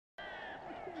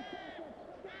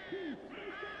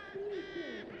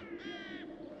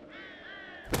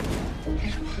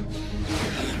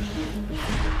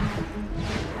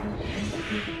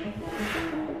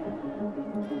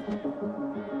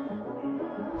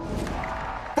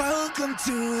Welcome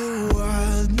to the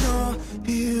world, no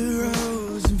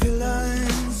heroes and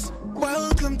villains.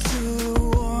 Welcome to the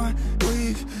war,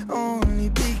 we've only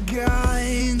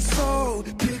begun. So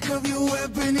pick up your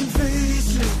weapon and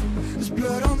face it. There's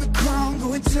blood on the ground,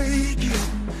 go and take it.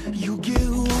 You get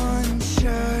one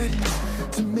shot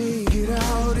to make it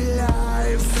out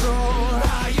alive. So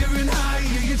higher and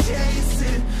higher you chase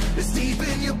it. It's deep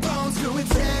in your bones, go and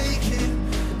take it.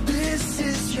 This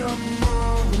is your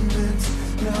moment,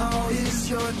 now is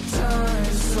your time.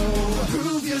 So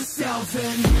prove yourself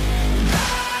and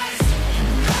rise,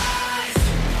 rise.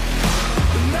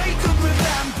 Make them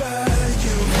remember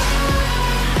you.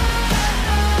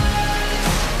 Rise,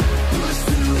 push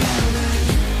through and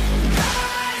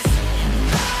rise,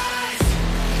 rise.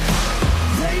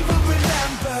 They will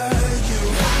remember you.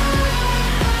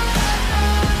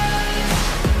 Rise.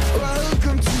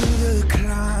 Welcome to the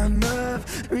climb up,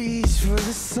 reach for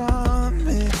the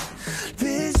summit.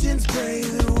 Visions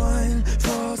brave, the one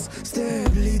false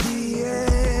step lead the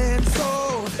end. So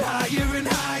higher and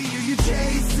higher you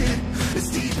chase it. It's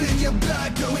deep in your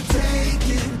blood, go and take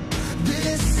it.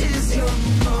 This is your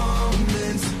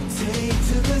moment, take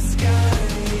to the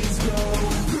skies. Go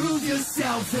prove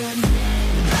yourself and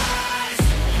rise,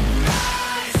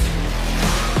 rise.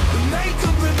 Make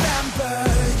them remember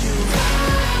you.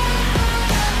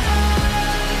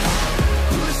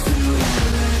 Push through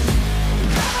and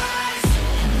rise,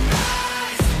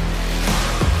 rise.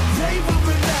 They will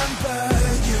remember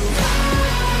you.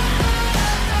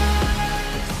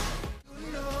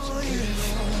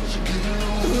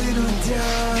 We don't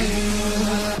die.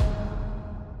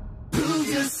 Prove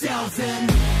yourself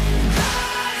and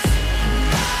rise,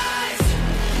 rise.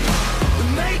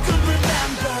 Make them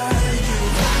remember you.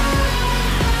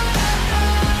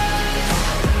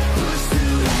 Push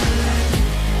through and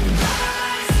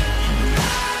rise,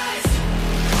 rise.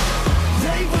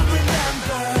 They will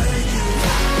remember you.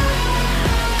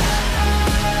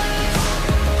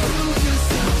 Prove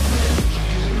yourself and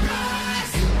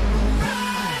rise,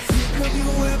 rise. Pick up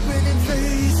your weapon and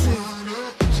face it.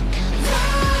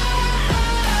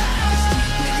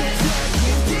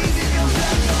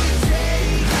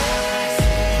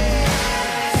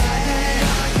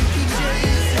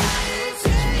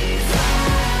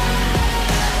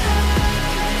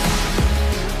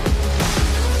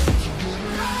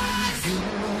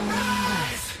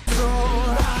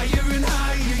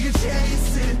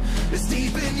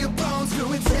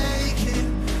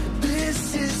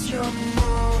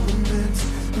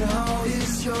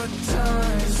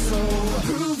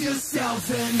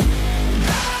 And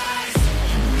rise,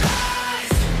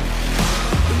 rise.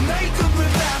 Make them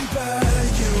remember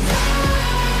you.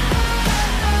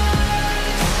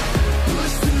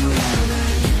 Push through and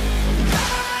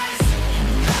rise,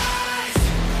 rise.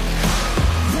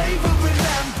 They will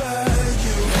remember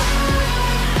you.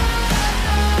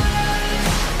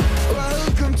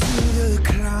 Welcome to the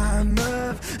climb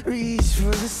up, reach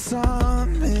for the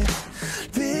summit.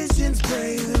 Visions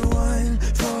brave, the one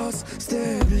false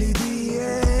step lead the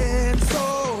end. So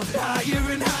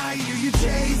higher and higher you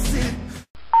chase it.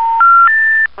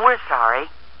 We're sorry.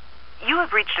 You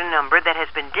have reached a number that has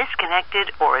been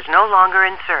disconnected or is no longer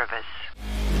in service.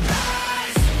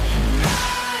 Rise,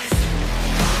 rise.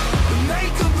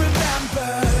 Make them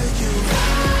remember you.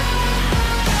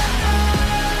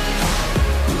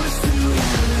 Push through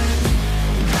and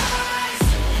rise,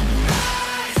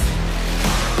 rise.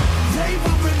 They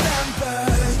will remember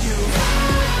you.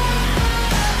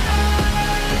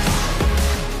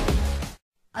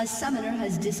 A summoner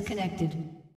has disconnected.